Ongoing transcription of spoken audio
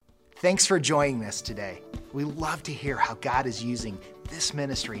Thanks for joining us today. We love to hear how God is using this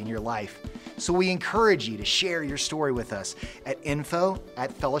ministry in your life. So we encourage you to share your story with us at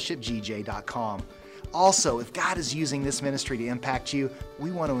info@fellowshipgj.com. Also, if God is using this ministry to impact you,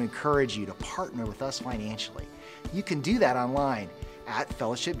 we want to encourage you to partner with us financially. You can do that online at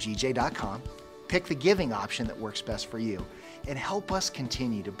fellowshipgj.com. Pick the giving option that works best for you and help us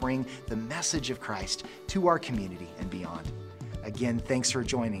continue to bring the message of Christ to our community and beyond. Again, thanks for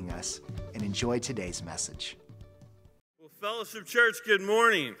joining us and enjoy today's message. Well, Fellowship Church, good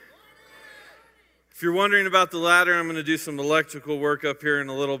morning. If you're wondering about the ladder, I'm going to do some electrical work up here in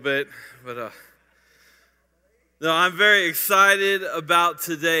a little bit. But no, I'm very excited about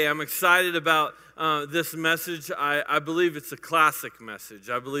today. I'm excited about this message. I believe it's a classic message.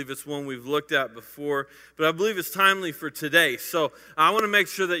 I believe it's one we've looked at before, but I believe it's timely for today. So I want to make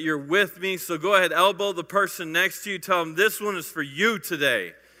sure that you're with me. So go ahead, elbow the person next to you. Tell them this one is for you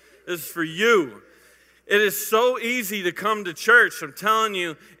today. This is for you. It is so easy to come to church, I'm telling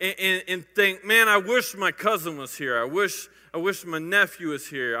you, and think, man, I wish my cousin was here. I wish my nephew was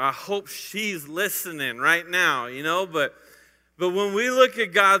here. I hope she's listening right now, But when we look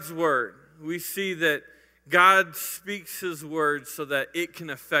at God's word, we see that God speaks his word so that it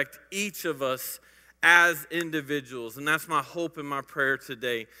can affect each of us as individuals. And that's my hope and my prayer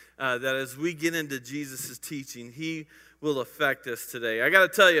today, that as we get into Jesus' teaching, he will affect us today. I got to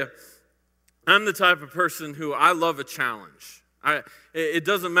tell you, I'm the type of person who I love a challenge. It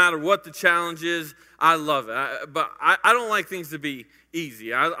doesn't matter what the challenge is, I love it. But I don't like things to be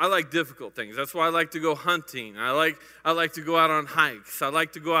easy. I like difficult things. That's why I like to go hunting. I like to go out on hikes. I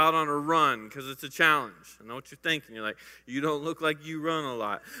like to go out on a run because it's a challenge. I know what you're thinking. You're like, you don't look like you run a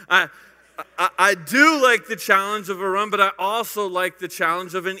lot. I do like the challenge of a run, but I also like the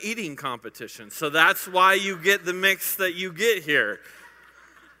challenge of an eating competition. So that's why you get the mix that you get here.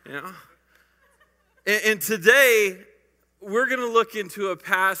 And today, we're going to look into a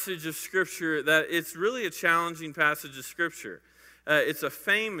passage of Scripture that it's really a challenging passage of Scripture. It's a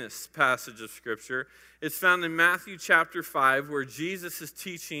famous passage of Scripture. It's found in Matthew chapter 5, where Jesus is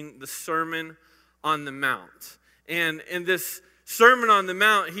teaching the Sermon on the Mount. And in this Sermon on the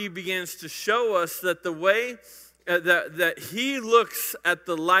Mount, he begins to show us that the way that he looks at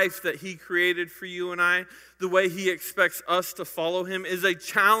the life that he created for you and I, the way he expects us to follow him is a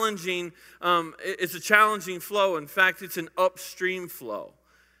challenging flow. In fact, it's an upstream flow.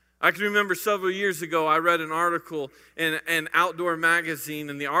 I can remember several years ago, I read an article in an outdoor magazine,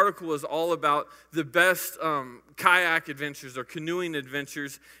 and the article was all about the best kayak adventures or canoeing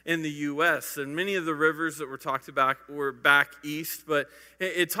adventures in the U.S. And many of the rivers that were talked about were back east, but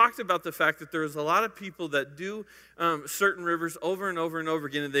it talked about the fact that there was a lot of people that do certain rivers over and over and over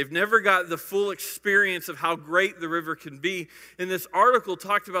again, and they've never got the full experience of how great the river can be. And this article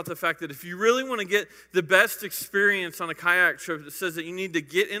talked about the fact that if you really want to get the best experience on a kayak trip, it says that you need to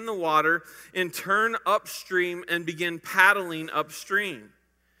get in the water and turn upstream and begin paddling upstream.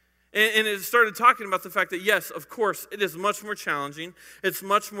 And it started talking about the fact that, yes, of course, it is much more challenging. It's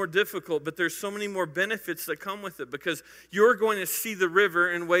much more difficult, but there's so many more benefits that come with it because you're going to see the river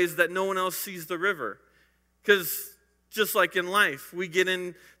in ways that no one else sees the river. Because just like in life, we get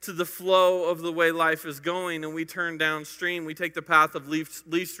into the flow of the way life is going and we turn downstream. We take the path of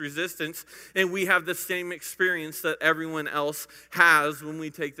least resistance and we have the same experience that everyone else has when we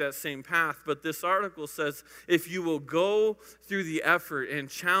take that same path. But this article says if you will go through the effort and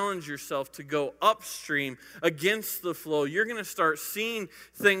challenge yourself to go upstream against the flow, you're going to start seeing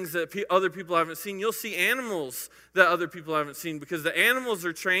things that other people haven't seen. You'll see animals that other people haven't seen because the animals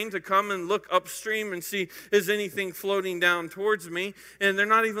are trained to come and look upstream and see, is anything floating down towards me? And they're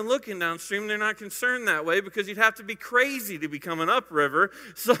not even looking downstream. They're not concerned that way because you'd have to be crazy to be coming upriver.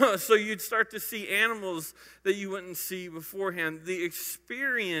 So you'd start to see animals that you wouldn't see beforehand. The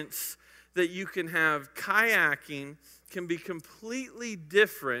experience that you can have kayaking can be completely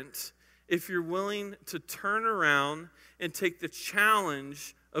different if you're willing to turn around and take the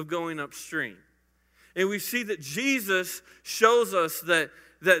challenge of going upstream. And we see that Jesus shows us that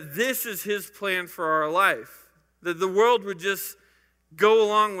this is his plan for our life. That the world would just go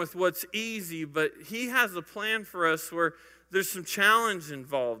along with what's easy, but he has a plan for us where there's some challenge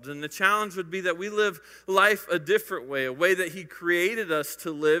involved. And the challenge would be that we live life a different way, a way that he created us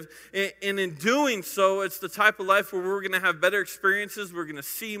to live. And in doing so, it's the type of life where we're going to have better experiences, we're going to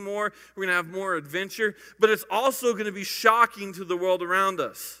see more, we're going to have more adventure, but it's also going to be shocking to the world around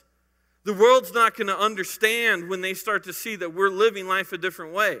us. The world's not going to understand when they start to see that we're living life a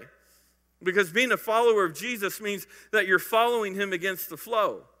different way. Because being a follower of Jesus means that you're following him against the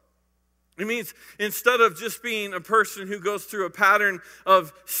flow. It means instead of just being a person who goes through a pattern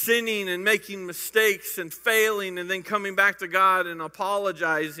of sinning and making mistakes and failing and then coming back to God and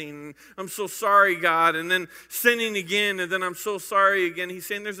apologizing, I'm so sorry, God, and then sinning again and then I'm so sorry again, he's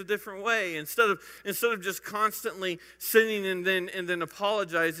saying there's a different way. Instead of just constantly sinning and then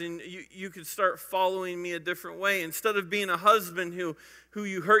apologizing, you could start following me a different way. Instead of being a husband who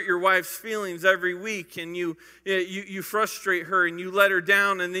you hurt your wife's feelings every week and you frustrate her and you let her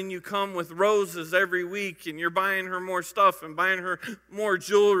down and then you come with roses every week and you're buying her more stuff and buying her more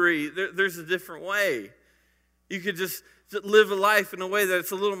jewelry. There's a different way. You could just live a life in a way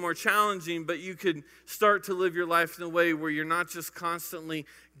that's a little more challenging, but you could start to live your life in a way where you're not just constantly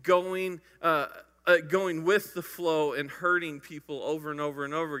going with the flow and hurting people over and over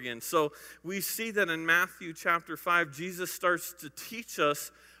and over again. So we see that in Matthew chapter 5, Jesus starts to teach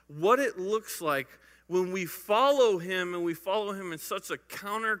us what it looks like when we follow him, and we follow him in such a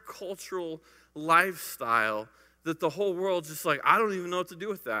countercultural lifestyle that the whole world's just like, I don't even know what to do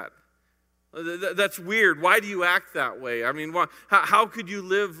with that. That's weird. Why do you act that way? I mean, how could you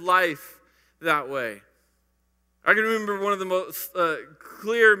live life that way? I can remember one of the most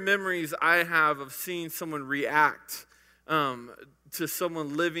clear memories I have of seeing someone react to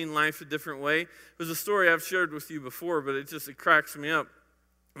someone living life a different way. It was a story I've shared with you before, but it cracks me up.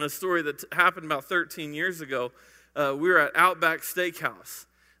 A story that happened about 13 years ago. We were at Outback Steakhouse.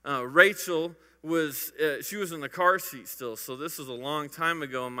 Rachel was in the car seat still, so this was a long time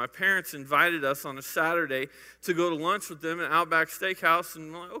ago, and my parents invited us on a Saturday to go to lunch with them at Outback Steakhouse,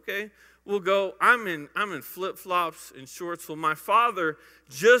 and I'm like, okay, we'll go. I'm in flip-flops and shorts. Well, my father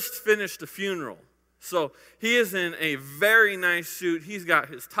just finished a funeral. So he is in a very nice suit. He's got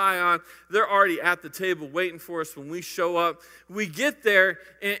his tie on. They're already at the table waiting for us when we show up. We get there,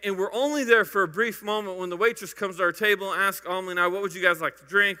 and we're only there for a brief moment when the waitress comes to our table and asks Alma and I, what would you guys like to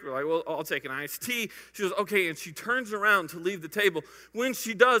drink? We're like, well, I'll take an iced tea. She goes, okay, and she turns around to leave the table. When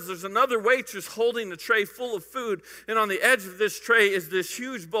she does, there's another waitress holding a tray full of food, and on the edge of this tray is this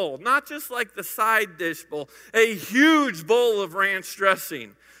huge bowl, not just like the side dish bowl, a huge bowl of ranch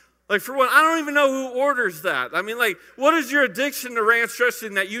dressing. Like, for one, I don't even know who orders that. I mean, like, what is your addiction to ranch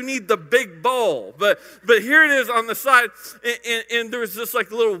dressing that you need the big bowl? But here it is on the side, and there's this,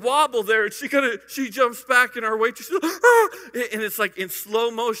 like, little wobble there, and she jumps back, and our waitress, ah! And it's, like, in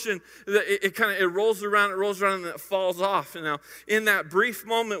slow motion, it rolls around, and then it falls off. And now, in that brief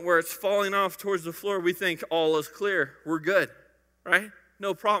moment where it's falling off towards the floor, we think all is clear. We're good, right?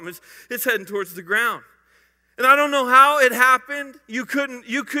 No problem. It's heading towards the ground. And I don't know how it happened. You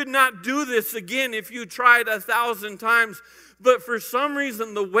could not do this again if you tried 1,000 times. But for some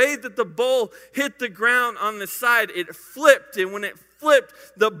reason, the way that the bowl hit the ground on the side, it flipped. And when it flipped,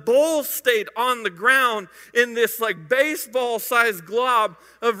 the bowl stayed on the ground, and this like baseball-sized glob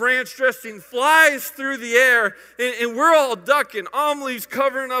of ranch dressing flies through the air, and we're all ducking. Amelie's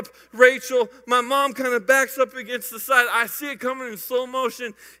covering up Rachel. My mom kind of backs up against the side. I see it coming in slow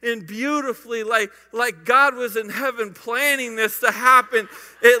motion and beautifully, like God was in heaven planning this to happen.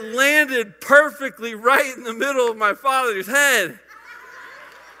 It landed perfectly right in the middle of my father's head.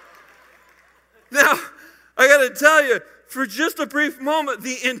 Now, I got to tell you, for just a brief moment,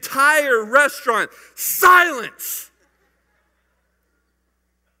 the entire restaurant, silence.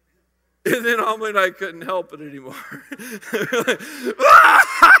 And then Alma and I couldn't help it anymore.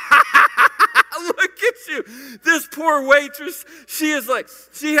 Look at you. This poor waitress, she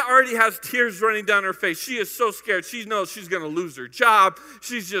already has tears running down her face. She is so scared. She knows she's going to lose her job.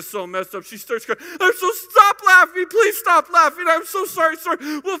 She's just so messed up. She starts crying, stop laughing. Please stop laughing. I'm so sorry, sir.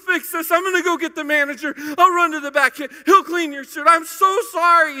 We'll fix this. I'm going to go get the manager. I'll run to the back. He'll clean your suit. I'm so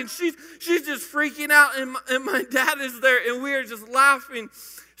sorry. And she's just freaking out. And my dad is there. And we are just laughing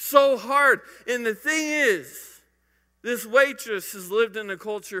so hard. And the thing is, this waitress has lived in a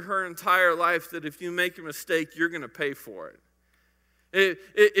culture her entire life that if you make a mistake, you're going to pay for it.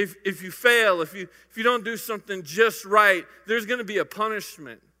 If you fail, if you don't do something just right, there's going to be a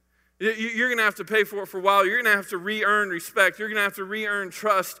punishment. You're going to have to pay for it for a while. You're going to have to re-earn respect. You're going to have to re-earn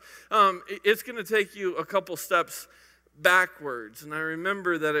trust. It's going to take you a couple steps backwards. And I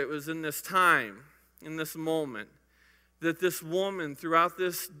remember that it was in this time, in this moment, that this woman throughout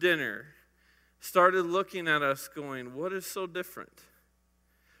this dinner started looking at us going, what is so different?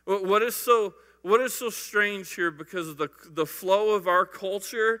 What is so strange here? Because the flow of our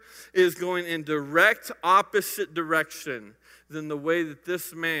culture is going in direct opposite direction than the way that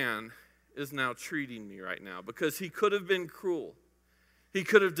this man is now treating me right now. Because he could have been cruel. He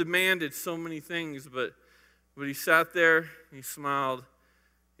could have demanded so many things, but he sat there, he smiled,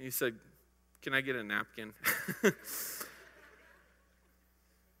 and he said, can I get a napkin?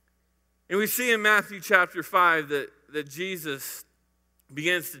 And we see in Matthew chapter 5 that Jesus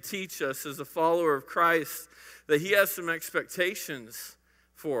begins to teach us as a follower of Christ that he has some expectations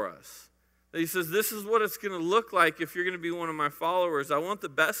for us. That he says, this is what it's going to look like if you're going to be one of my followers. I want the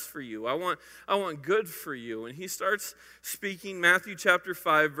best for you. I want good for you. And he starts speaking, Matthew chapter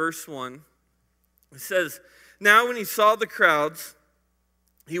 5, verse 1. It says, now when he saw the crowds,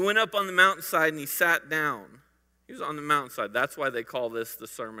 he went up on the mountainside and he sat down. He was on the mountainside. That's why they call this the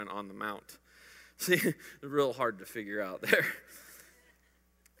Sermon on the Mount. See, it's real hard to figure out there.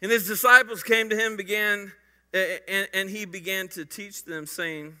 And his disciples came to him, and he began to teach them,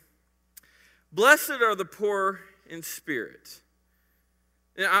 saying, blessed are the poor in spirit.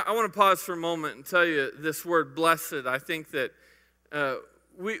 And I want to pause for a moment and tell you this word blessed. I think that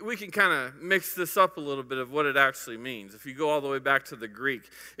we can kind of mix this up a little bit of what it actually means. If you go all the way back to the Greek,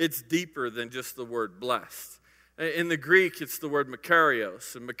 it's deeper than just the word blessed. In the Greek, it's the word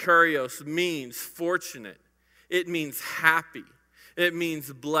makarios, and makarios means fortunate. It means happy. It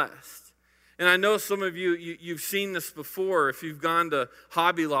means blessed. And I know some of you've seen this before. If you've gone to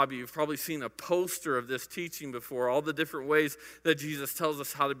Hobby Lobby, you've probably seen a poster of this teaching before, all the different ways that Jesus tells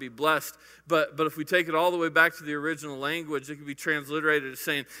us how to be blessed. But if we take it all the way back to the original language, it can be transliterated as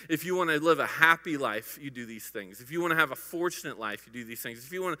saying, if you want to live a happy life, you do these things. If you want to have a fortunate life, you do these things.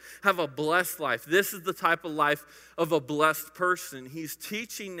 If you want to have a blessed life, this is the type of life of a blessed person. He's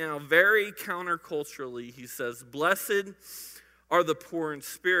teaching now very counterculturally. He says, blessed are the poor in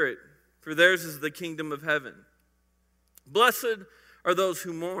spirit, for theirs is the kingdom of heaven. Blessed are those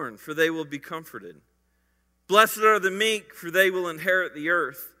who mourn, for they will be comforted. Blessed are the meek, for they will inherit the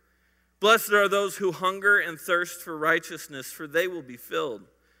earth. Blessed are those who hunger and thirst for righteousness, for they will be filled.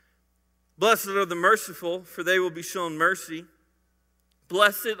 Blessed are the merciful, for they will be shown mercy.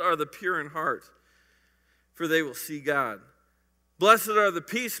 Blessed are the pure in heart, for they will see God. Blessed are the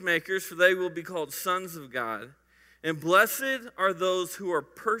peacemakers, for they will be called sons of God. And blessed are those who are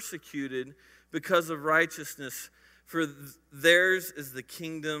persecuted because of righteousness, for theirs is the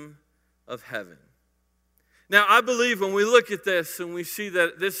kingdom of heaven. Now, I believe when we look at this and we see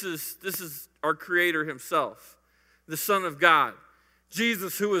that this is our Creator himself, the Son of God,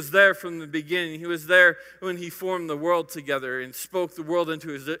 Jesus, who was there from the beginning. He was there when he formed the world together and spoke the world into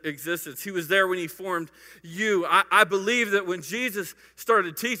his existence. He was there when he formed you. I believe that when Jesus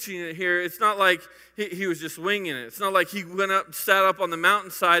started teaching it here, it's not like he was just winging it. It's not like he went up, sat up on the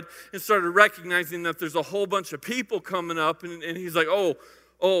mountainside and started recognizing that there's a whole bunch of people coming up. And he's like,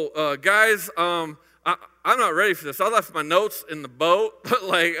 guys, I'm not ready for this. I left my notes in the boat.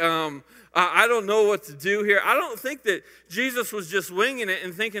 I don't know what to do here. I don't think that Jesus was just winging it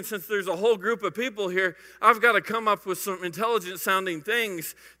and thinking, since there's a whole group of people here, I've got to come up with some intelligent sounding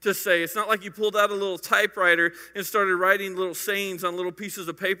things to say. It's not like he pulled out a little typewriter and started writing little sayings on little pieces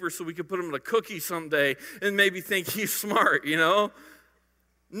of paper so we could put them in a cookie someday and maybe think he's smart, you know?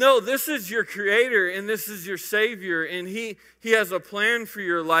 No, this is your Creator and this is your Savior, and He has a plan for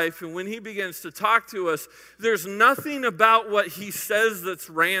your life. And when He begins to talk to us, there's nothing about what He says that's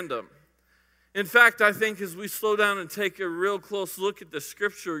random. In fact, I think as we slow down and take a real close look at the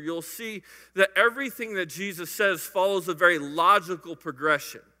Scripture, you'll see that everything that Jesus says follows a very logical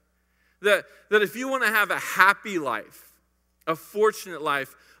progression. That if you want to have a happy life, a fortunate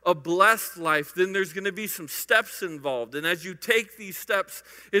life, a blessed life, then there's going to be some steps involved. And as you take these steps,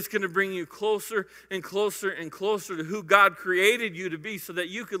 it's going to bring you closer and closer and closer to who God created you to be, so that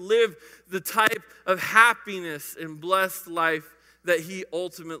you could live the type of happiness and blessed life that He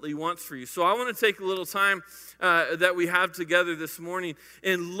ultimately wants for you. So I want to take a little time that we have together this morning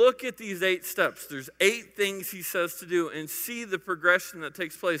and look at these 8 steps. There's 8 things He says to do, and see the progression that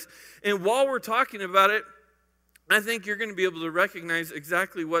takes place. And while we're talking about it, I think you're going to be able to recognize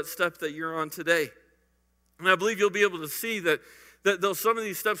exactly what step that you're on today. And I believe you'll be able to see that though some of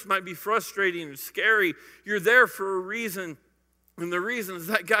these steps might be frustrating and scary, you're there for a reason. And the reason is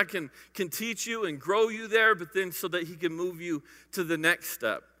that God can teach you and grow you there, but then so that He can move you to the next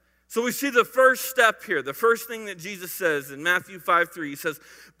step. So we see the first step here, the first thing that Jesus says in Matthew 5:3. He says,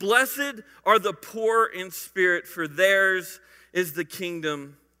 blessed are the poor in spirit, for theirs is the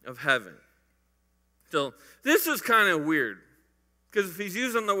kingdom of heaven. So this is kind of weird, because if He's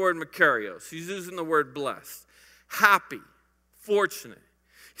using the word makarios, He's using the word blessed, happy, fortunate.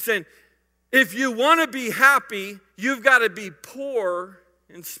 He's saying, if you want to be happy, you've got to be poor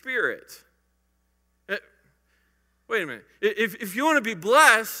in spirit. Wait a minute. If you want to be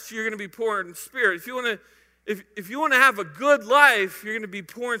blessed, you're going to be poor in spirit. If you want to have a good life, you're going to be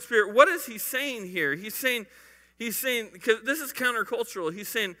poor in spirit. What is He saying here? He's saying, because this is countercultural, He's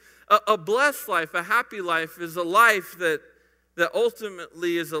saying a blessed life, a happy life is a life that that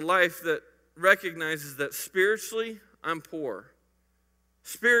ultimately is a life that recognizes that spiritually, I'm poor.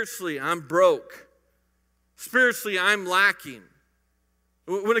 Spiritually, I'm broke. Spiritually, I'm lacking.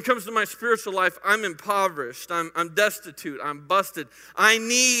 When it comes to my spiritual life, I'm impoverished. I'm destitute. I'm busted. I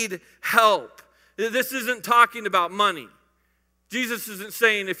need help. This isn't talking about money. Jesus isn't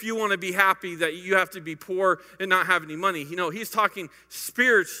saying if you want to be happy that you have to be poor and not have any money. You know, he's talking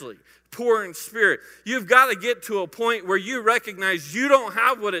spiritually, poor in spirit. You've got to get to a point where you recognize you don't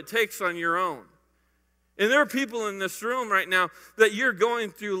have what it takes on your own. And there are people in this room right now that you're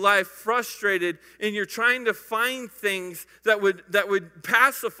going through life frustrated, and you're trying to find things that would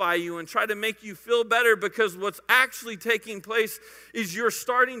pacify you and try to make you feel better, because what's actually taking place is you're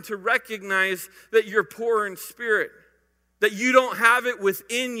starting to recognize that you're poor in spirit, that you don't have it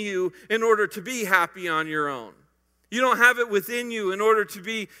within you in order to be happy on your own. You don't have it within you in order to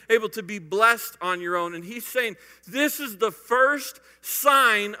be able to be blessed on your own. And he's saying, this is the first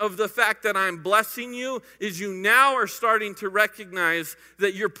sign of the fact that I'm blessing you, is you now are starting to recognize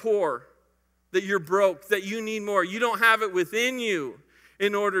that you're poor, that you're broke, that you need more. You don't have it within you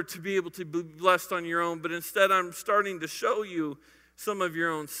in order to be able to be blessed on your own, but instead I'm starting to show you some of your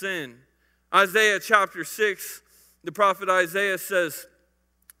own sin. Isaiah chapter 6, the prophet Isaiah says,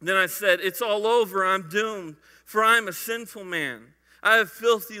 then I said, it's all over, I'm doomed. For I am a sinful man. I have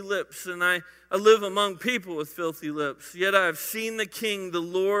filthy lips, and I live among people with filthy lips. Yet I have seen the King, the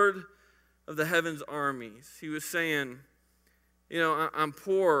Lord of the heavens' armies. He was saying, you know, I'm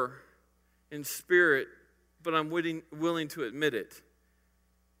poor in spirit, but I'm willing to admit it.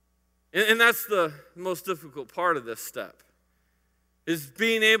 And that's the most difficult part of this step, is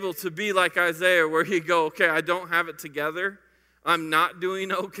being able to be like Isaiah, where you go, okay, I don't have it together. I'm not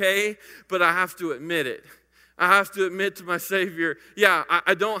doing okay, but I have to admit it. I have to admit to my Savior, yeah,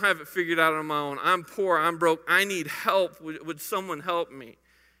 I don't have it figured out on my own. I'm poor, I'm broke, I need help. Would someone help me?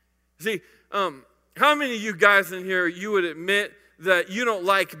 See, how many of you guys in here, you would admit that you don't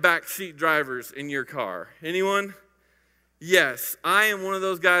like backseat drivers in your car? Anyone? Yes, I am one of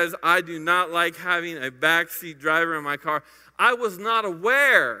those guys. I do not like having a backseat driver in my car. I was not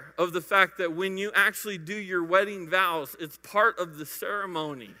aware of the fact that when you actually do your wedding vows, it's part of the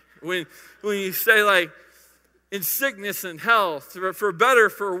ceremony. When you say, like, in sickness and health, for better,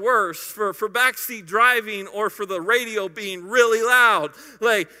 for worse, for backseat driving, or for the radio being really loud.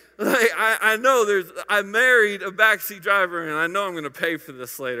 I know I married a backseat driver, and I know I'm going to pay for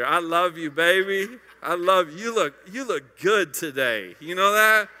this later. I love you, baby. I love you. You look good today. You know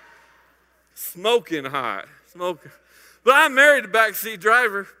that? Smoking hot. Smoking. But I married a backseat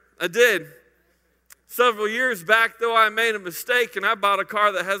driver. I did. Several years back, though, I made a mistake, and I bought a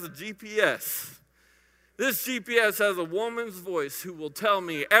car that has a GPS. This GPS has a woman's voice who will tell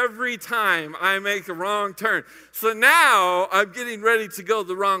me every time I make a wrong turn. So now I'm getting ready to go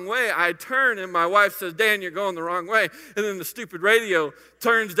the wrong way. I turn and my wife says, Dan, you're going the wrong way. And then the stupid radio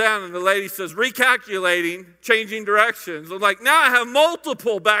turns down and the lady says, recalculating, changing directions. I'm like, now I have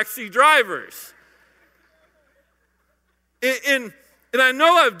multiple backseat drivers. And I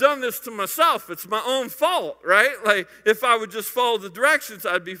know I've done this to myself. It's my own fault, right? Like, if I would just follow the directions,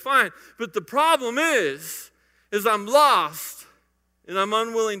 I'd be fine. But the problem is I'm lost, and I'm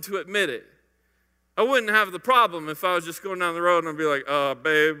unwilling to admit it. I wouldn't have the problem if I was just going down the road and I'd be like,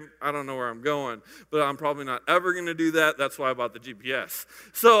 babe, I don't know where I'm going, but I'm probably not ever going to do that. That's why I bought the GPS.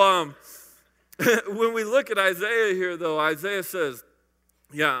 So when we look at Isaiah here, though, Isaiah says,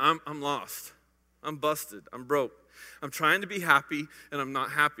 yeah, I'm lost. I'm busted. I'm broke. I'm trying to be happy, and I'm not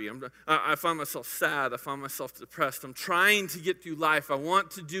happy. I find myself sad. I find myself depressed. I'm trying to get through life. I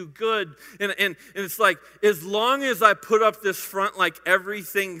want to do good. And it's like, as long as I put up this front like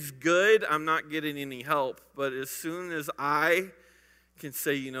everything's good, I'm not getting any help. But as soon as I can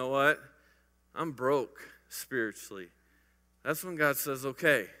say, you know what? I'm broke spiritually. That's when God says,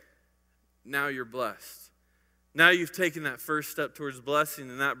 okay, now you're blessed. Now you've taken that first step towards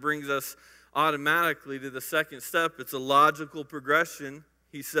blessing, and that brings us automatically to the second step. It's a logical progression.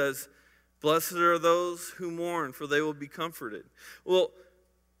 He says, blessed are those who mourn, for they will be comforted. Well,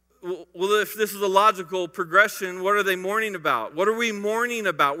 if this is a logical progression, what are they mourning about? What are we mourning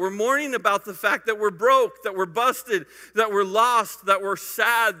about? We're mourning about the fact that we're broke, that we're busted, that we're lost, that we're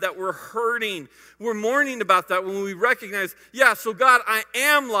sad, that we're hurting. We're mourning about that when we recognize, yeah, so God, I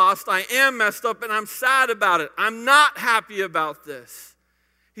am lost, I am messed up, and I'm sad about it. I'm not happy about this.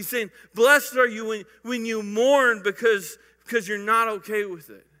 He's saying, blessed are you when you mourn because you're not okay with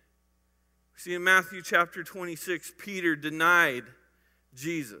it. See, in Matthew chapter 26, Peter denied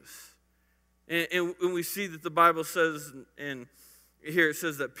Jesus. And we see that the Bible says in Here it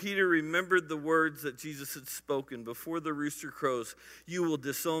says that Peter remembered the words that Jesus had spoken. Before the rooster crows, you will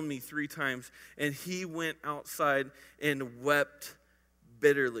disown me 3 times. And he went outside and wept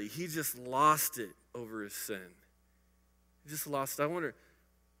bitterly. He just lost it over his sin. He just lost it. I wonder,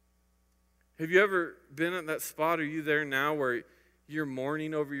 have you ever been at that spot? Are you there now where you're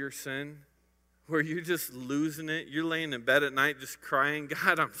mourning over your sin? Where you're just losing it? You're laying in bed at night just crying,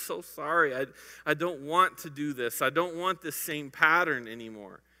 God, I'm so sorry. I don't want to do this. I don't want this same pattern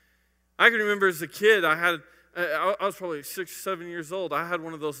anymore. I can remember as a kid, I was probably 6 or 7 years old. I had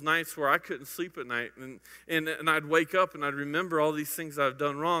one of those nights where I couldn't sleep at night. And I'd wake up and I'd remember all these things I've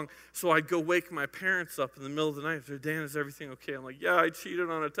done wrong. So I'd go wake my parents up in the middle of the night. They're, Dan, is everything okay? I'm like, yeah, I cheated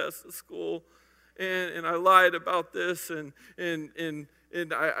on a test at school. And I lied about this. And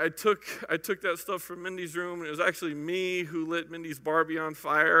I took that stuff from Mindy's room, and it was actually me who lit Mindy's Barbie on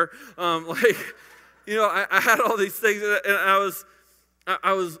fire. I had all these things, and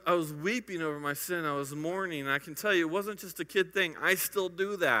I was weeping over my sin. I was mourning. And I can tell you, it wasn't just a kid thing. I still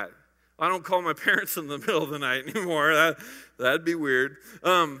do that. I don't call my parents in the middle of the night anymore. That'd be weird.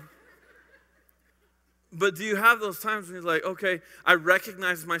 But do you have those times when you're like, okay, I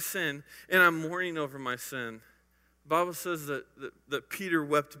recognize my sin, and I'm mourning over my sin? The Bible says that Peter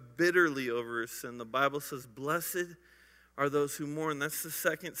wept bitterly over his sin. The Bible says, blessed are those who mourn. That's the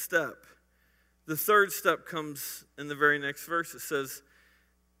second step. The third step comes in the very next verse. It says,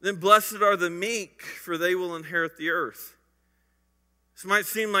 then blessed are the meek, for they will inherit the earth. This might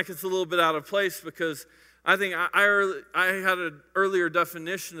seem like it's a little bit out of place because I think I had an earlier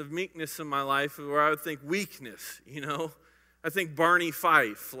definition of meekness in my life where I would think weakness, I think Barney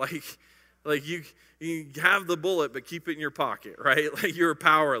Fife, like you have the bullet, but keep it in your pocket, right? Like you're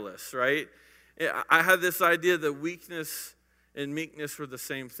powerless, right? I had this idea that weakness and meekness were the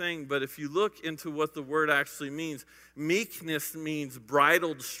same thing, but if you look into what the word actually means, meekness means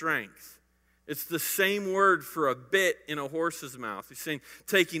bridled strength. It's the same word for a bit in a horse's mouth. He's saying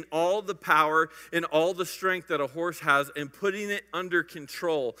taking all the power and all the strength that a horse has and putting it under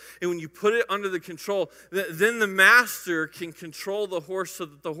control. And when you put it under the control, then the master can control the horse so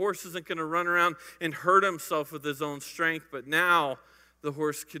that the horse isn't going to run around and hurt himself with his own strength. But now the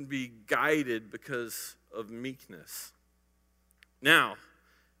horse can be guided because of meekness. Now,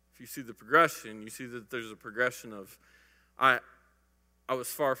 if you see the progression, you see that there's a progression of I was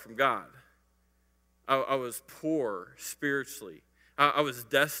far from God. I was poor spiritually. I was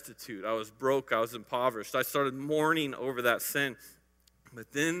destitute. I was broke. I was impoverished. I started mourning over that sin.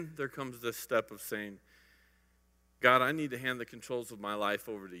 But then there comes this step of saying, God, I need to hand the controls of my life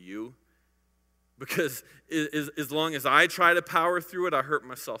over to you because as long as I try to power through it, I hurt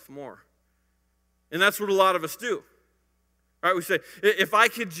myself more. And that's what a lot of us do. Right? We say, if I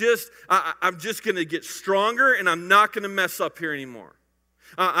could I'm just going to get stronger and I'm not going to mess up here anymore.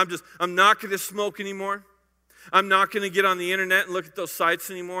 I'm not going to smoke anymore. I'm not going to get on the internet and look at those sites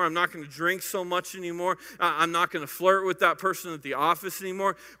anymore. I'm not going to drink so much anymore. I'm not going to flirt with that person at the office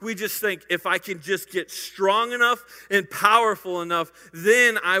anymore. We just think if I can just get strong enough and powerful enough,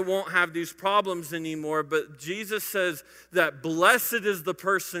 then I won't have these problems anymore. But Jesus says that blessed is the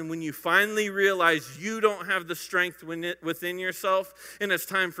person when you finally realize you don't have the strength within yourself, and it's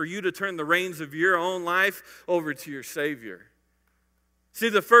time for you to turn the reins of your own life over to your Savior. See,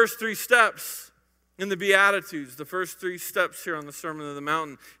 the first 3 steps in the Beatitudes, the first 3 steps here on the Sermon on the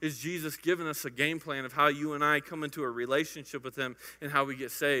Mountain is Jesus giving us a game plan of how you and I come into a relationship with Him and how we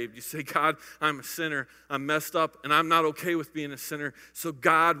get saved. You say, God, I'm a sinner, I'm messed up, and I'm not okay with being a sinner. So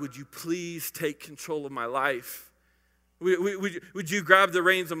God, would you please take control of my life? Would you grab the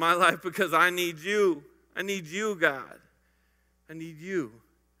reins of my life because I need you. I need you, God. I need you.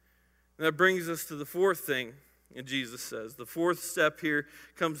 And that brings us to the fourth thing. And Jesus says, the fourth step here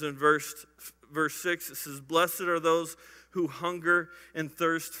comes in verse 6. It says, blessed are those who hunger and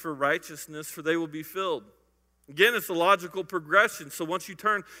thirst for righteousness, for they will be filled. Again, it's a logical progression. So once you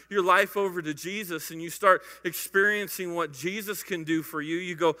turn your life over to Jesus and you start experiencing what Jesus can do for you,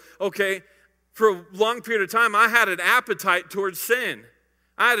 you go, okay, for a long period of time, I had an appetite towards sin.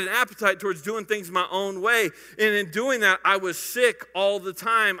 I had an appetite towards doing things my own way. And in doing that, I was sick all the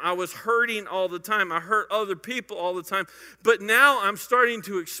time. I was hurting all the time. I hurt other people all the time. But now I'm starting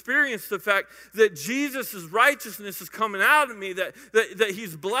to experience the fact that Jesus' righteousness is coming out of me, that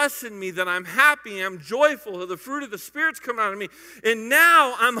He's blessing me, that I'm happy, I'm joyful, that the fruit of the Spirit's coming out of me. And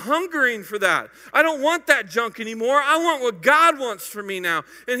now I'm hungering for that. I don't want that junk anymore. I want what God wants for me now.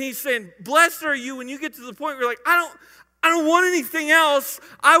 And He's saying, blessed are you when you get to the point where you're like, I don't want anything else.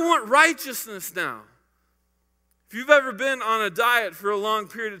 I want righteousness now. If you've ever been on a diet for a long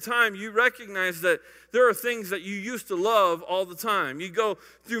period of time, you recognize that there are things that you used to love all the time. You go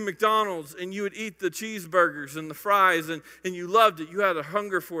through McDonald's and you would eat the cheeseburgers and the fries and you loved it. You had a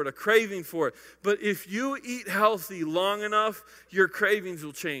hunger for it, a craving for it. But if you eat healthy long enough, your cravings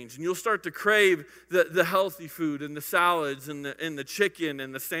will change. And you'll start to crave the healthy food and the salads and the chicken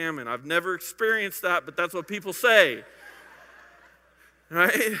and the salmon. I've never experienced that, but that's what people say.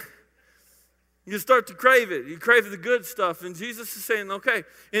 Right? You start to crave it. You crave the good stuff. And Jesus is saying, okay,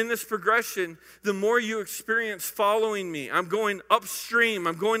 in this progression, the more you experience following me, I'm going upstream,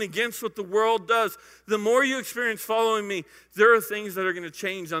 I'm going against what the world does. The more you experience following me, there are things that are going to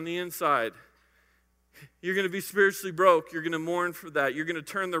change on the inside. You're going to be spiritually broke. You're going to mourn for that. You're going to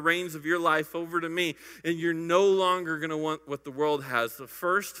turn the reins of your life over to me, and you're no longer going to want what the world has. The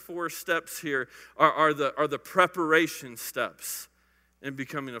first 4 steps here are the preparation steps in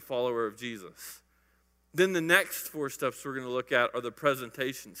becoming a follower of Jesus. Then the next 4 steps we're going to look at are the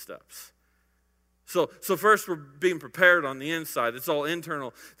presentation steps. So first we're being prepared on the inside. It's all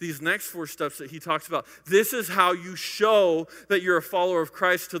internal. These next 4 steps that he talks about, this is how you show that you're a follower of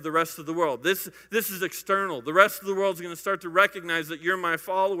Christ to the rest of the world. This is external. The rest of the world's going to start to recognize that you're my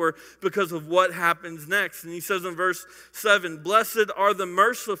follower because of what happens next. And he says in verse 7, "Blessed are the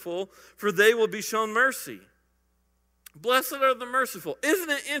merciful, for they will be shown mercy." Blessed are the merciful. Isn't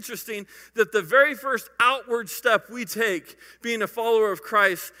it interesting that the very first outward step we take, being a follower of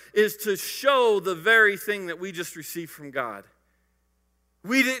Christ, is to show the very thing that we just received from God?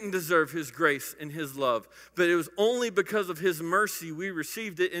 We didn't deserve his grace and his love, but it was only because of his mercy we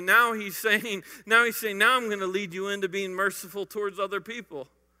received it. And now he's saying, now I'm going to lead you into being merciful towards other people.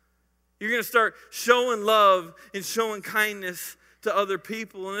 You're going to start showing love and showing kindness to other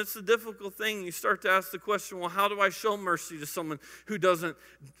people, and it's a difficult thing. You start to ask the question, well, how do I show mercy to someone who doesn't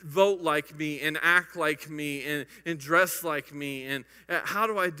vote like me and act like me and dress like me? And how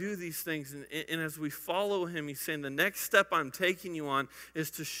do I do these things? And as we follow him, he's saying the next step I'm taking you on is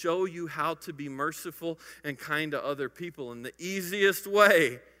to show you how to be merciful and kind to other people. And the easiest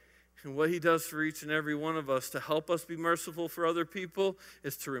way, and what he does for each and every one of us to help us be merciful for other people,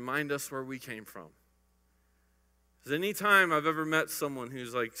 is to remind us where we came from. Because any time I've ever met someone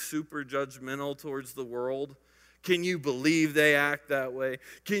who's like super judgmental towards the world, can you believe they act that way?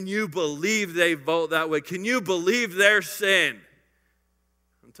 Can you believe they vote that way? Can you believe their sin?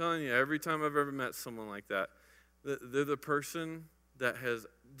 I'm telling you, every time I've ever met someone like that, they're the person that has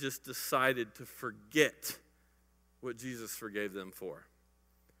just decided to forget what Jesus forgave them for.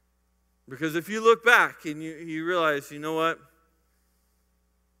 Because if you look back and you realize, you know what?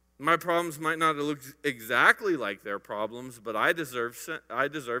 My problems might not look exactly like their problems, but I deserved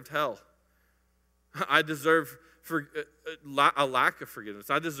hell. I deserve a lack of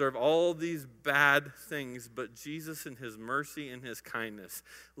forgiveness. I deserve all these bad things, but Jesus in his mercy and his kindness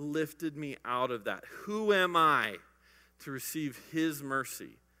lifted me out of that. Who am I to receive his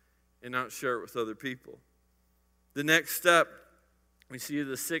mercy and not share it with other people? The next step, we see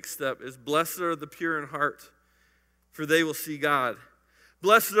the 6th step, is blessed are the pure in heart, for they will see God.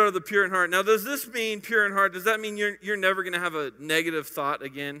 Blessed are the pure in heart. Now, does this mean pure in heart? Does that mean you're never going to have a negative thought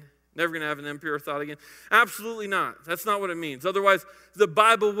again? Never going to have an impure thought again? Absolutely not. That's not what it means. Otherwise, the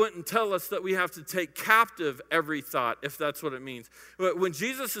Bible wouldn't tell us that we have to take captive every thought, if that's what it means. But when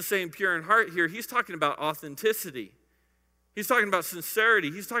Jesus is saying pure in heart here, he's talking about authenticity. He's talking about sincerity.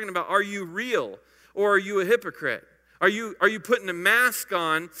 He's talking about, are you real or are you a hypocrite? Are you putting a mask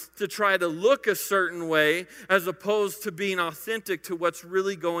on to try to look a certain way as opposed to being authentic to what's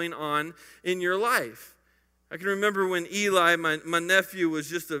really going on in your life? I can remember when Eli, my nephew, was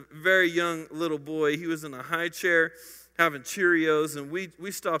just a very young little boy. He was in a high chair having Cheerios, and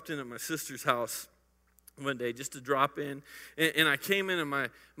we stopped in at my sister's house one day just to drop in. And I came in, and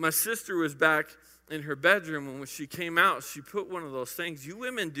my sister was back in her bedroom, and when she came out, she put one of those things. You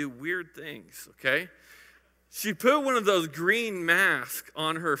women do weird things, okay? She put one of those green masks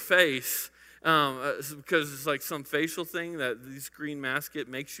on her face because it's like some facial thing that these green masks, it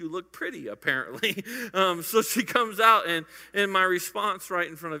makes you look pretty, apparently. So she comes out, and my response right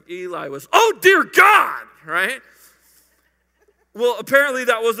in front of Eli was, "Oh, dear God," right? Well, apparently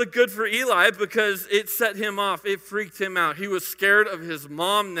that wasn't good for Eli because it set him off. It freaked him out. He was scared of his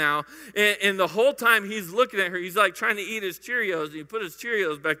mom now. And the whole time he's looking at her, he's like trying to eat his Cheerios. And he put his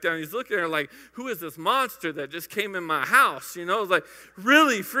Cheerios back down. He's looking at her like, who is this monster that just came in my house? You know, it was like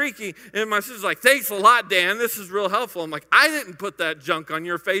really freaky. And my sister's like, thanks a lot, Dan. This is real helpful. I'm like, I didn't put that junk on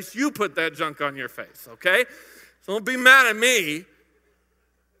your face. You put that junk on your face, okay? So don't be mad at me.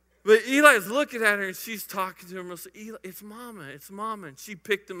 But Eli's looking at her, and she's talking to him. Eli, it's Mama. And she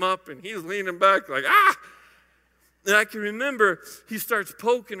picked him up, and he's leaning back like, ah! And I can remember he starts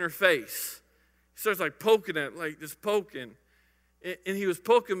poking her face. He starts like poking at, like just poking. And he was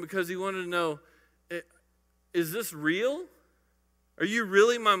poking because he wanted to know, is this real? Are you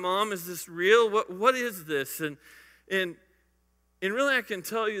really my mom? Is this real? What is this? And really I can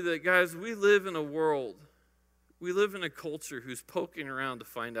tell you that, guys, we live in a world, we live in a culture who's poking around to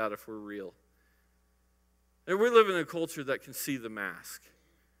find out if we're real. And we're living in a culture that can see the mask.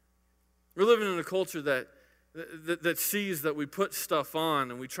 We're living in a culture that sees that we put stuff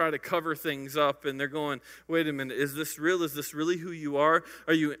on and we try to cover things up, and they're going, wait a minute, is this real? Is this really who you are?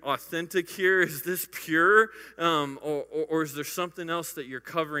 Are you authentic here? Is this pure? Or is there something else that you're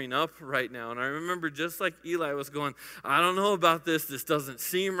covering up right now? And I remember just like Eli was going, I don't know about this. This doesn't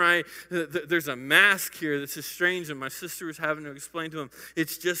seem right. There's a mask here. This is strange. And my sister was having to explain to him,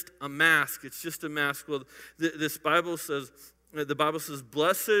 it's just a mask. It's just a mask. Well, the Bible says,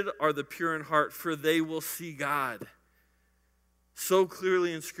 blessed are the pure in heart, for they will see God. So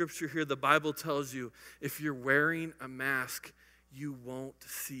clearly in Scripture here, the Bible tells you, if you're wearing a mask, you won't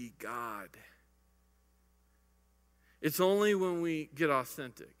see God. It's only when we get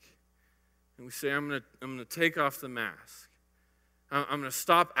authentic and we say, I'm going to take off the mask. I'm going to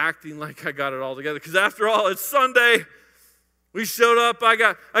stop acting like I got it all together. Because after all, it's Sunday. We showed up, I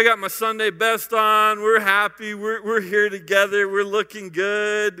got my Sunday best on, we're happy, we're here together, we're looking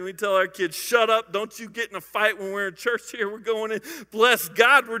good. And we tell our kids, shut up, don't you get in a fight when we're in church here, we're going in. Bless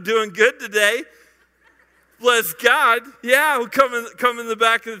God, we're doing good today. Bless God. Yeah, we'll come in the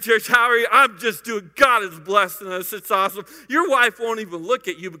back of the church. How are you? I'm just doing, God is blessing us, it's awesome. Your wife won't even look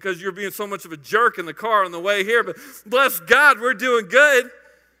at you because you're being so much of a jerk in the car on the way here, but bless God, we're doing good.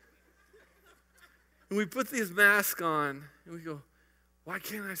 And we put these masks on, and we go, why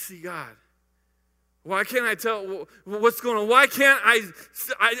can't I see God? Why can't I tell what's going on? Why can't I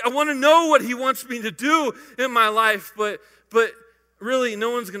want to know what he wants me to do in my life, but really no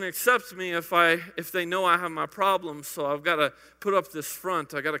one's going to accept me if they know I have my problems, so I've got to put up this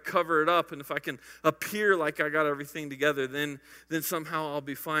front. I've got to cover it up, and if I can appear like I got everything together, then somehow I'll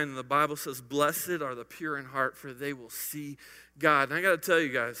be fine. And the Bible says, blessed are the pure in heart, for they will see God. And I got to tell you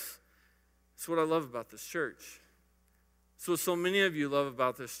guys, that's what I love about this church. So many of you love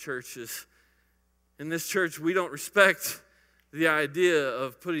about this church is, in this church, we don't respect the idea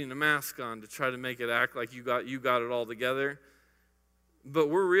of putting a mask on to try to make it act like you got it all together. But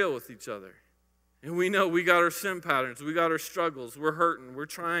we're real with each other. And we know we got our sin patterns, we got our struggles, we're hurting, we're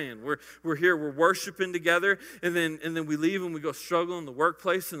trying, we're here, we're worshiping together, and then we leave and we go struggle in the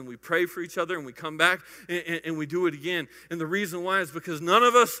workplace, and then we pray for each other, and we come back and we do it again. And the reason why is because none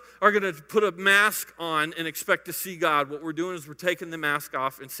of us are going to put a mask on and expect to see God. What we're doing is we're taking the mask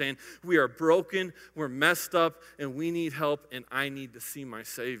off and saying, we are broken, we're messed up, and we need help, and I need to see my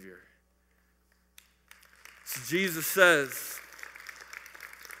Savior. So Jesus says,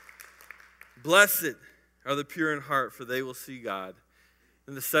 blessed are the pure in heart, for they will see God.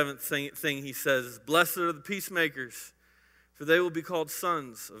 And the seventh thing he says is, blessed are the peacemakers, for they will be called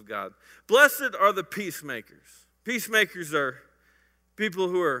sons of God. Blessed are the peacemakers. Peacemakers are people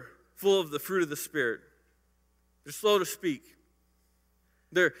who are full of the fruit of the Spirit. They're slow to speak.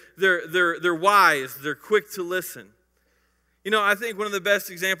 They're wise. They're quick to listen. You know, I think one of the best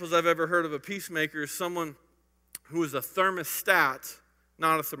examples I've ever heard of a peacemaker is someone who is a thermostat,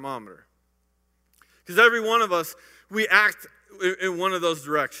 not a thermometer. Because every one of us, we act in one of those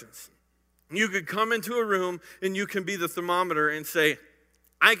directions. You could come into a room and you can be the thermometer and say,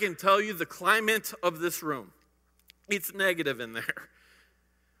 I can tell you the climate of this room. It's negative in there.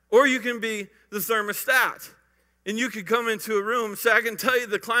 Or you can be the thermostat. And you could come into a room and say, I can tell you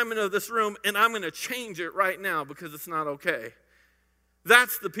the climate of this room, and I'm going to change it right now because it's not okay.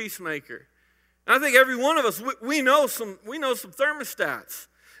 That's the peacemaker. And I think every one of us, we know some thermostats.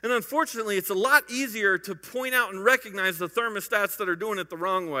 And unfortunately, it's a lot easier to point out and recognize the thermostats that are doing it the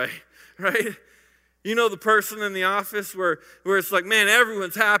wrong way, right? You know the person in the office where it's like, man,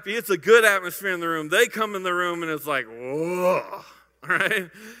 everyone's happy. It's a good atmosphere in the room. They come in the room and it's like, whoa,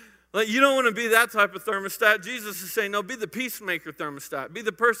 right? Like, you don't want to be that type of thermostat. Jesus is saying, no, be the peacemaker thermostat. Be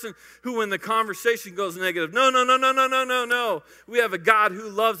the person who, when the conversation goes negative, no. We have a God who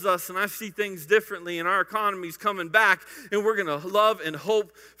loves us, and I see things differently, and our economy's coming back, and we're going to love and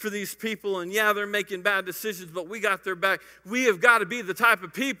hope for these people. And yeah, they're making bad decisions, but we got their back. We have got to be the type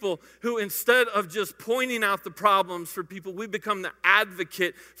of people who, instead of just pointing out the problems for people, we become the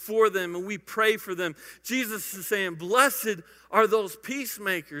advocate for them, and we pray for them. Jesus is saying, blessed are those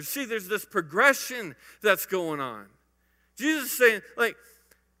peacemakers. See, there's this progression that's going on. Jesus is saying, like,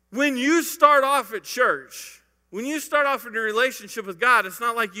 when you start off at church, when you start off in a relationship with God, it's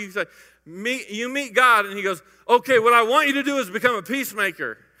not like you say, you meet God, and he goes, okay, what I want you to do is become a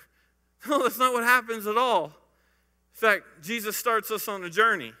peacemaker. No, that's not what happens at all. In fact, Jesus starts us on a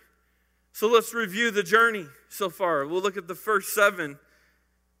journey. So let's review the journey so far. We'll look at the first 7.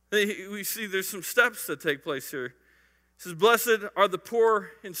 We see there's some steps that take place here. It says, blessed are the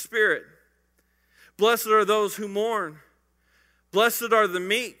poor in spirit. Blessed are those who mourn. Blessed are the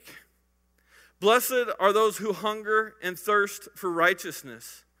meek. Blessed are those who hunger and thirst for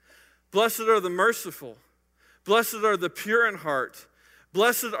righteousness. Blessed are the merciful. Blessed are the pure in heart.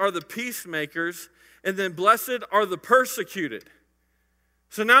 Blessed are the peacemakers. And then blessed are the persecuted.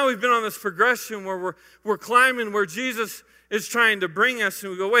 So now we've been on this progression where we're climbing where Jesus is trying to bring us.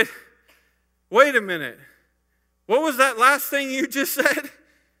 And we go, wait a minute. What was that last thing you just said?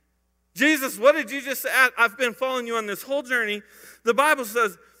 Jesus, what did you just say? I've been following you on this whole journey. The Bible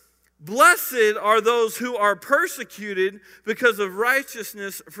says, blessed are those who are persecuted because of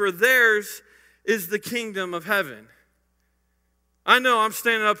righteousness, for theirs is the kingdom of heaven. I know I'm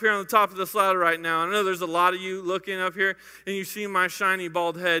standing up here on the top of this ladder right now. I know there's a lot of you looking up here, and you see my shiny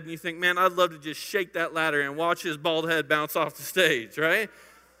bald head, and you think, man, I'd love to just shake that ladder and watch his bald head bounce off the stage, right?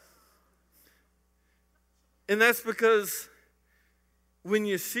 And that's because when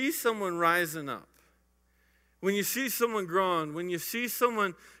you see someone rising up, when you see someone growing, when you see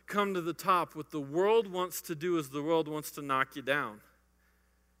someone come to the top, what the world wants to do is the world wants to knock you down.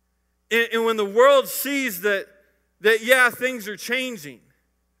 And when the world sees that yeah, things are changing,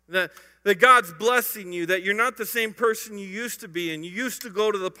 that God's blessing you, that you're not the same person you used to be, and you used to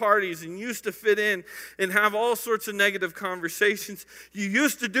go to the parties, and you used to fit in and have all sorts of negative conversations. You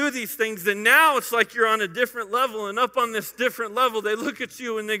used to do these things, and now it's like you're on a different level, and up on this different level, they look at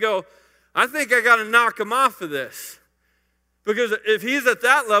you and they go, I think I got to knock him off of this. Because if he's at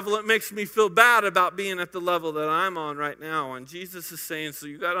that level, it makes me feel bad about being at the level that I'm on right now. And Jesus is saying, so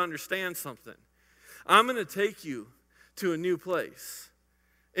you got to understand something. I'm going to take you to a new place.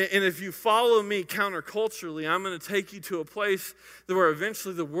 And if you follow me counterculturally, I'm going to take you to a place where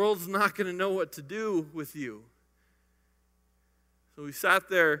eventually the world's not going to know what to do with you. So we sat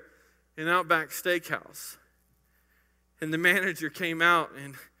there in Outback Steakhouse. And the manager came out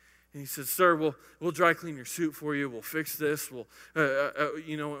and he said, sir, we'll dry clean your suit for you. We'll fix this. We'll,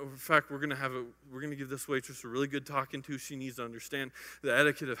 in fact, we're going to give this waitress a really good talking to. She needs to understand the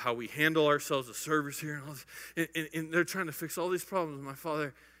etiquette of how we handle ourselves as servers here. And all this. And they're trying to fix all these problems. My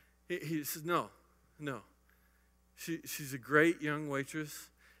father, he says, no. She's a great young waitress.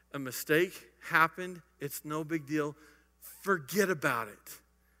 A mistake happened. It's no big deal. Forget about it.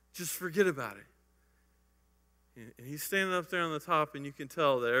 Just forget about it. And he's standing up there on the top, and you can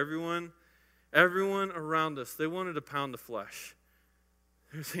tell that everyone around us, they wanted a pound of flesh.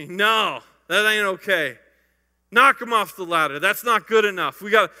 They're saying, no, that ain't okay. Knock him off the ladder. That's not good enough.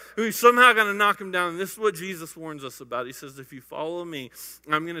 We somehow got to knock him down. And this is what Jesus warns us about. He says, if you follow me,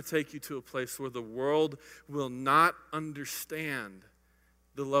 I'm going to take you to a place where the world will not understand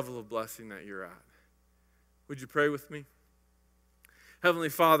the level of blessing that you're at. Would you pray with me? Heavenly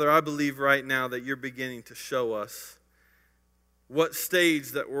Father, I believe right now that you're beginning to show us what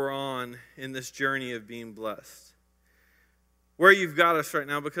stage that we're on in this journey of being blessed. Where you've got us right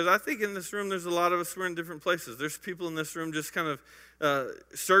now, because I think in this room there's a lot of us, we're in different places. There's people in this room just kind of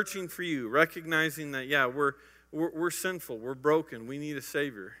searching for you, recognizing that, yeah, we're sinful, we're broken, we need a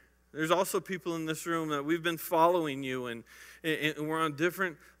Savior. There's also people in this room that we've been following you, and we're on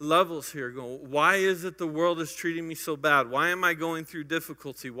different levels here going, why is it the world is treating me so bad? Why am I going through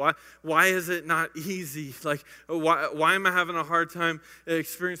difficulty? Why is it not easy? Like, why am I having a hard time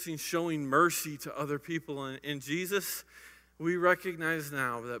experiencing showing mercy to other people? And Jesus, we recognize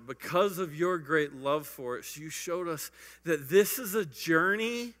now that because of your great love for us, you showed us that this is a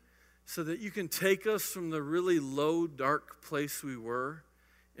journey so that you can take us from the really low, dark place we were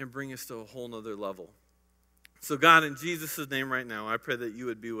and bring us to a whole nother level. So God, in Jesus' name right now, I pray that you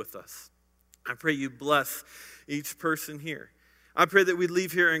would be with us. I pray you bless each person here. I pray that we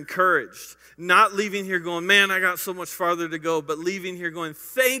leave here encouraged, not leaving here going, man, I got so much farther to go, but leaving here going,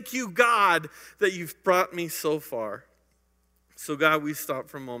 thank you, God, that you've brought me so far. So God, we stop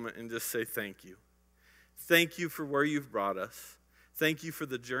for a moment and just say thank you. Thank you for where you've brought us. Thank you for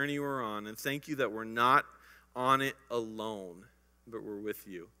the journey we're on, and thank you that we're not on it alone, but we're with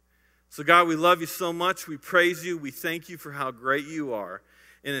you. So God, we love you so much. We praise you. We thank you for how great you are.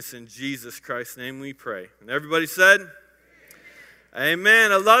 And it's in Jesus Christ's name we pray. And everybody said,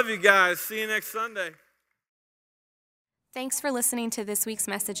 Amen. I love you guys. See you next Sunday. Thanks for listening to this week's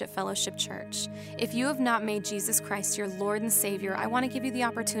message at Fellowship Church. If you have not made Jesus Christ your Lord and Savior, I want to give you the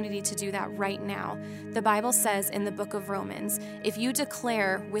opportunity to do that right now. The Bible says in the book of Romans, if you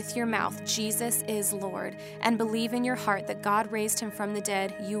declare with your mouth Jesus is Lord and believe in your heart that God raised him from the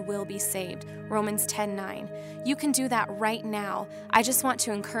dead, you will be saved. Romans 10:9. You can do that right now. I just want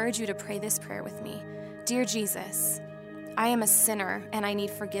to encourage you to pray this prayer with me. Dear Jesus, I am a sinner and I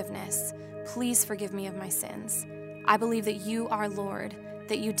need forgiveness. Please forgive me of my sins. I believe that you are Lord,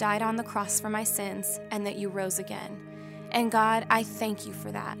 that you died on the cross for my sins, and that you rose again. And God, I thank you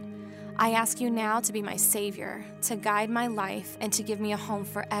for that. I ask you now to be my Savior, to guide my life, and to give me a home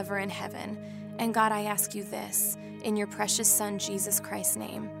forever in heaven. And God, I ask you this, in your precious Son, Jesus Christ's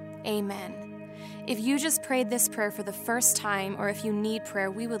name. Amen. If you just prayed this prayer for the first time, or if you need prayer,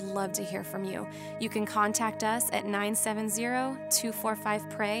 we would love to hear from you. You can contact us at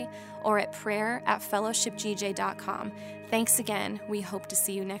 970-245-PRAY or at prayer@fellowshipgj.com. Thanks again. We hope to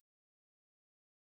see you next week.